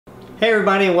Hey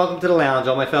everybody, and welcome to the lounge,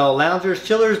 all my fellow loungers,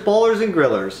 chillers, bowlers, and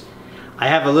grillers. I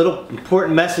have a little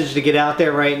important message to get out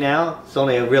there right now. It's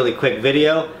only a really quick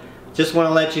video. Just want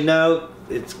to let you know,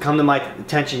 it's come to my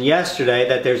attention yesterday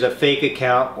that there's a fake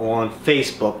account on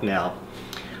Facebook now.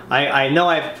 I know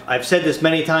I've said this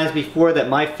many times before that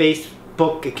my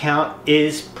Facebook account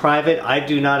is private. I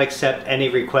do not accept any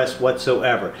requests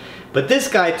whatsoever. But this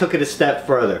guy took it a step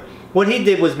further. What he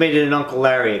did was made it an Uncle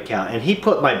Larry account, and he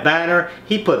put my banner,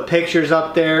 he put pictures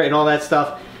up there and all that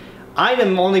stuff. I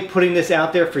am only putting this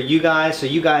out there for you guys so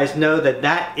you guys know that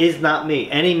that is not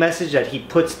me. Any message that he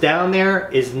puts down there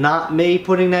is not me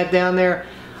putting that down there.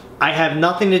 I have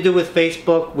nothing to do with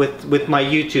Facebook, with my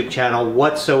YouTube channel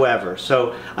whatsoever.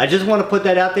 So I just want to put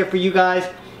that out there for you guys.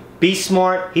 Be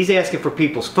smart. He's asking for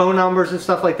people's phone numbers and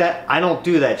stuff like that. I don't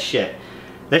do that shit.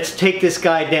 Let's take this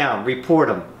guy down. Report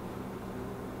him.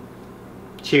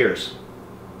 Cheers.